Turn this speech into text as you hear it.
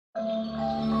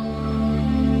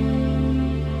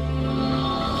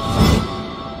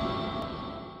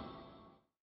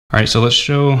All right, so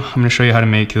I'm gonna show you how to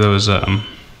make those, that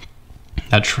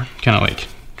kind of like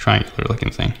triangular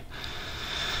looking thing.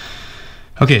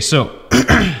 Okay, so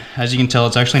as you can tell,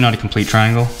 it's actually not a complete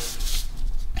triangle.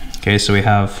 Okay, so we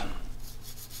have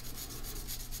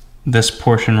this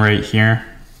portion right here,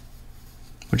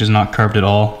 which is not carved at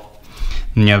all.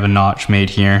 And you have a notch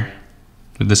made here.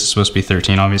 This is supposed to be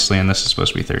 13, obviously, and this is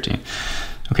supposed to be 13.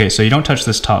 Okay, so you don't touch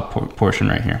this top portion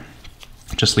right here.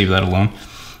 Just leave that alone.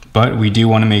 But we do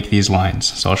want to make these lines,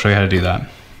 so I'll show you how to do that.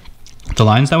 The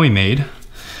lines that we made,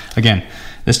 again,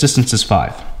 this distance is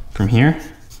 5. From here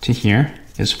to here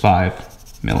is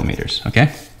 5 millimeters,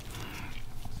 okay?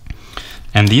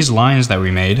 And these lines that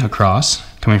we made across,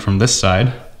 coming from this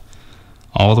side,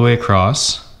 all the way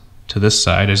across to this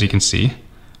side, as you can see,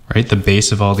 right? The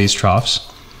base of all these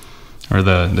troughs, or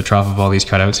the trough of all these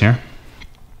cutouts here,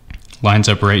 lines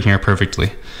up right here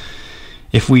perfectly.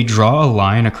 If we draw a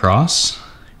line across,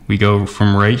 we go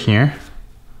from right here,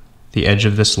 the edge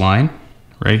of this line,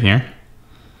 right here,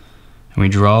 and we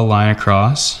draw a line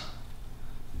across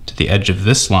to the edge of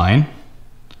this line.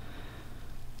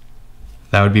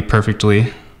 That would be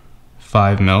perfectly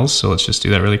 5 mils, so let's just do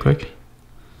that really quick.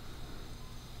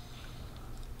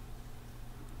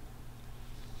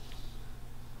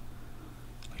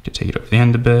 I like to take it over the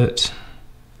end a bit,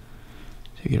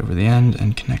 take it over the end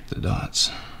and connect the dots.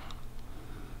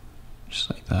 Just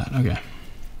like that, okay.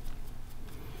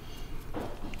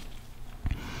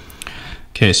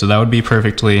 Okay, so that would be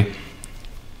perfectly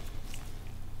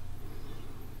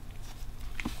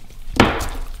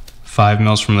 5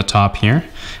 mils from the top here.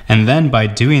 And then by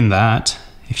doing that,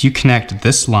 if you connect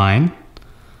this line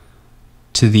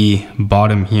to the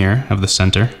bottom here of the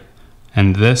center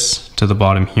and this to the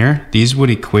bottom here, these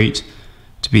would equate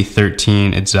to be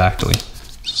 13 exactly.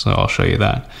 So I'll show you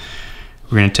that.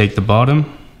 We're going to take the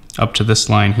bottom up to this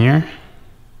line here,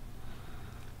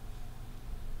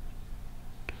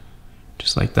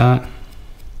 just like that.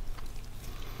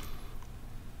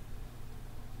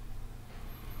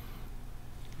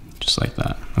 Just like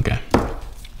that, okay.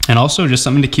 And also just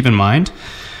something to keep in mind,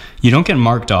 you don't get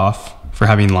marked off for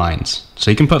having lines.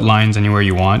 So you can put lines anywhere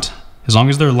you want. As long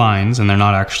as they're lines and they're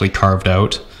not actually carved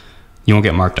out, you won't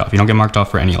get marked off. You don't get marked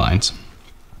off for any lines.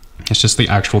 It's just the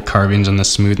actual carvings and the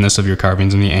smoothness of your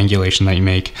carvings and the angulation that you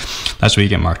make. That's what you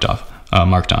get marked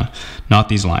on, not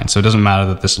these lines. So it doesn't matter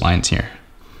that this line's here.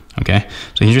 Okay,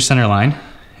 so here's your center line,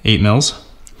 8 mils.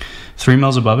 3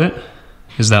 mils above it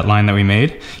is that line that we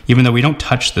made, even though we don't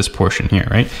touch this portion here,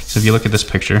 right? So if you look at this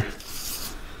picture,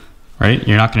 right,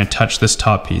 you're not going to touch this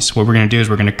top piece. What we're going to do is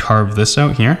we're going to carve this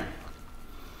out here,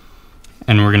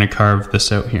 and we're going to carve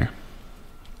this out here.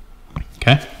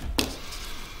 Okay.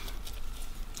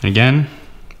 And again,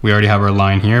 we already have our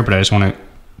line here, but I just want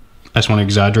to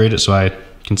exaggerate it so I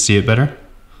can see it better.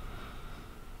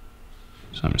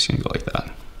 So I'm just going to go like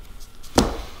that.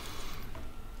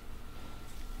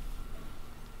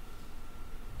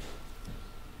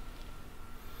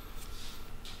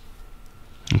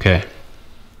 Okay,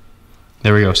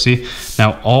 there we go. See,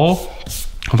 now all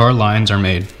of our lines are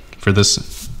made for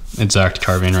this exact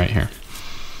carving right here.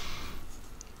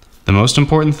 The most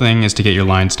important thing is to get your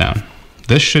lines down.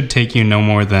 This should take you no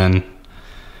more than,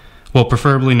 well,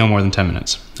 preferably no more than 10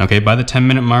 minutes. Okay, by the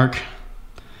 10-minute mark,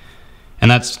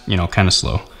 and that's, you know, kind of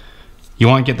slow. You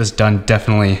want to get this done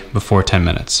definitely before 10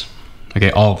 minutes. Okay,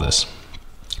 all of this.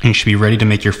 And you should be ready to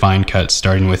make your fine cuts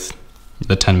starting with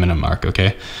the 10-minute mark,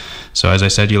 okay? So as I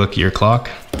said, you look at your clock,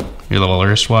 your little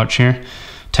wristwatch here,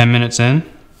 10 minutes in,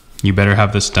 you better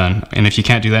have this done. And if you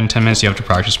can't do that in 10 minutes, you have to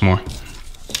practice more.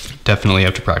 Definitely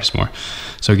have to practice more.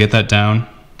 So get that down,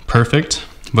 perfect.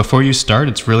 Before you start,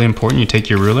 it's really important you take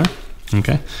your ruler,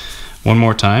 okay? One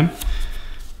more time.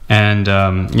 And,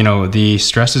 you know, the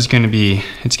stress is going to be,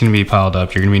 it's going to be piled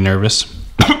up. You're going to be nervous.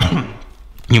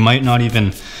 You might not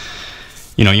even,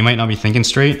 you know, you might not be thinking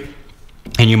straight,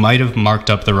 and you might have marked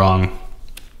up the wrong,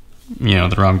 you know,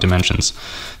 the wrong dimensions.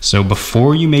 So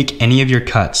before you make any of your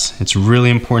cuts, it's really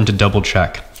important to double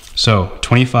check. So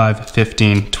 25,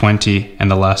 15, 20,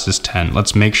 and the last is 10.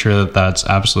 Let's make sure that that's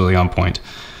absolutely on point.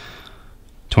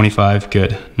 25,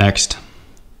 good. Next.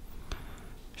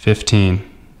 15,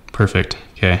 perfect.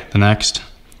 Okay, the next.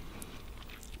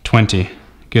 20,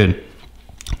 good.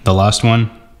 The last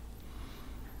one.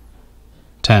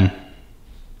 10.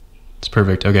 It's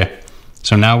perfect, okay.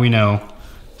 So now we know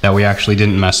that we actually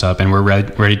didn't mess up and we're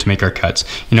ready to make our cuts.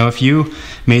 You know, if you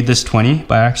made this 20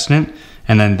 by accident,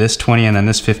 and then this 20 and then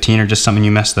this 15 are just something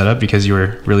you messed that up because you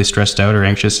were really stressed out or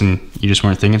anxious and you just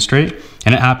weren't thinking straight,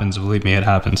 and it happens, believe me, it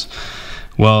happens.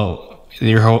 Well,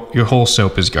 your whole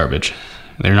soap is garbage.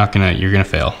 You're gonna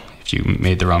fail if you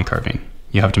made the wrong carving.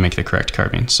 you have to make the correct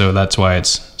carving. So that's why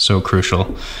it's so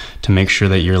crucial to make sure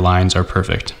that your lines are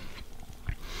perfect.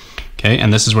 Okay,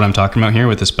 and this is what I'm talking about here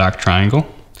with this back triangle.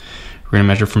 We're gonna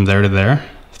measure from there to there,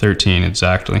 13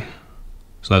 exactly.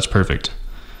 So that's perfect.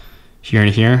 Here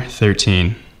and here,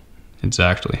 13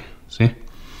 exactly, see?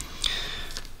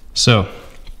 So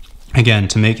again,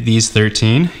 to make these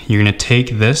 13, you're gonna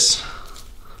take this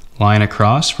line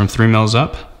across from 3 mils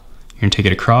up, you're gonna take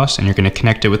it across and you're gonna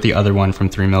connect it with the other one from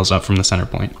 3 mils up from the center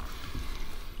point.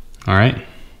 All right,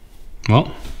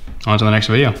 well, on to the next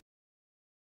video.